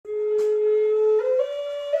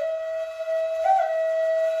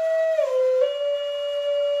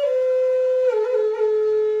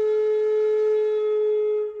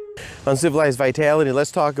Uncivilized Vitality.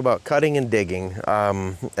 Let's talk about cutting and digging.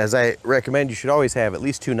 As I recommend, you should always have at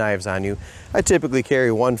least 2 knives on you. I typically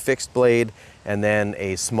carry 1 fixed blade and then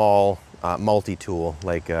a small multi-tool,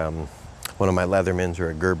 like one of my Leathermans or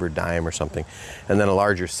a Gerber dime or something, and then a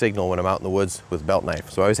larger Signal when I'm out in the woods with belt knife.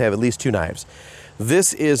 So I always have at least 2 knives.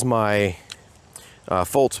 This is my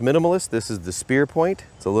Foltz Minimalist. This is the spear point.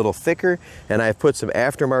 It's a little thicker, and I've put some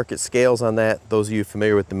aftermarket scales on that. Those of you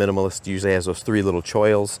familiar with the Minimalist, usually has those 3 little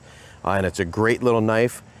choils, and it's a great little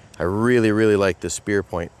knife. I really, really like the spear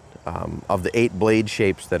point. Of the 8 blade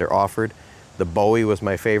shapes that are offered, the Bowie was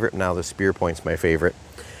my favorite. Now the spear point's my favorite.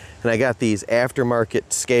 And I got these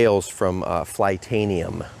aftermarket scales from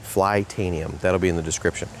Flytanium. That'll be in the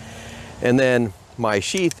description. And then my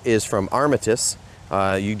sheath is from Armitage.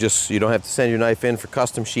 You don't have to send your knife in for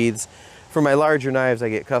custom sheaths. For my larger knives, I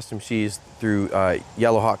get custom sheaths through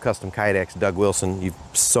Yellowhawk Custom Kydex, Doug Wilson. You've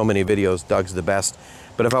so many videos, Doug's the best.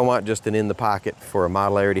 But if I want just an in the pocket for a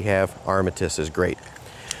model I already have, Armitage is great.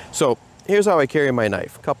 So here's how I carry my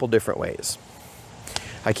knife, a couple different ways.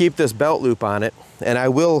 I keep this belt loop on it, and I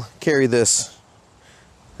will carry this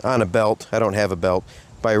on a belt. I don't have a belt,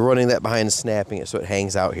 by running that behind and snapping it so it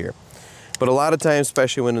hangs out here. But a lot of times,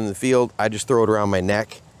 especially when in the field, I just throw it around my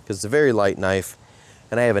neck because it's a very light knife,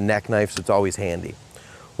 and I have a neck knife, so it's always handy.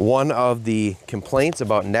 One of the complaints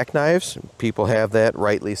about neck knives, people have that,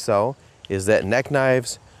 rightly so, is that neck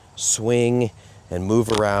knives swing and move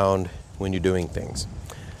around when you're doing things.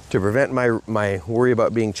 To prevent my worry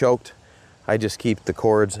about being choked, I just keep the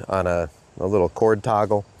cords on a little cord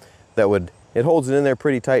toggle it holds it in there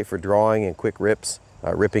pretty tight for drawing and quick rips,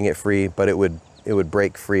 ripping it free, but it would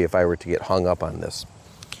break free if I were to get hung up on this.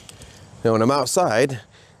 Now when I'm outside,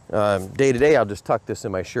 day to day, I'll just tuck this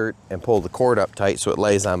in my shirt and pull the cord up tight so it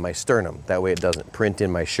lays on my sternum. That way it doesn't print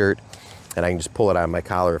in my shirt, and I can just pull it on my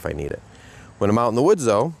collar if I need it. When I'm out in the woods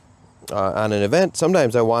though, on an event,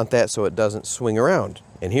 sometimes I want that so it doesn't swing around.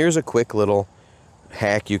 And here's a quick little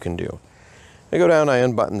hack you can do. I go down, I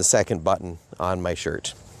unbutton the second button on my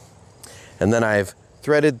shirt. And then I've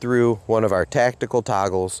threaded through one of our tactical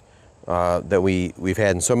toggles that we've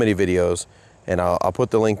had in so many videos. And I'll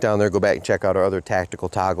put the link down there, go back and check out our other tactical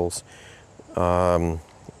toggles. They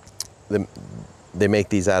make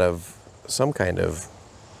these out of some kind of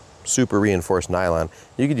super reinforced nylon.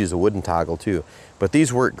 You could use a wooden toggle too, but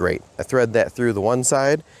these work great. I thread that through the one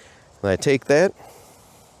side, and I take that,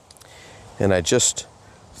 and I just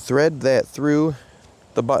thread that through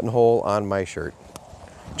the buttonhole on my shirt.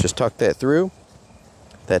 Just tuck that through.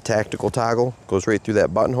 That tactical toggle goes right through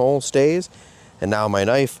that buttonhole, stays, and now my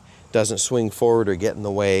knife doesn't swing forward or get in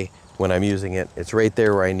the way when I'm using it. It's right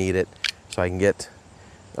there where I need it, so I can get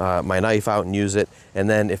my knife out and use it. And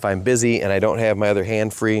then if I'm busy and I don't have my other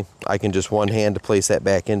hand free, I can just one hand to place that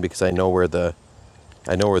back in because I know where the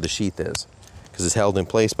sheath is, because it's held in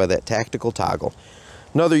place by that tactical toggle.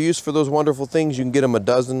 Another use for those wonderful things, you can get them a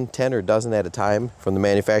dozen, 10 or a dozen at a time from the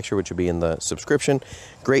manufacturer, which will be in the subscription.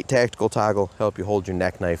 Great tactical toggle, help you hold your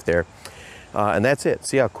neck knife there. And that's it.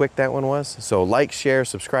 See how quick that one was? So like, share,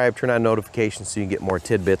 subscribe, turn on notifications so you can get more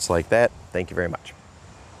tidbits like that. Thank you very much.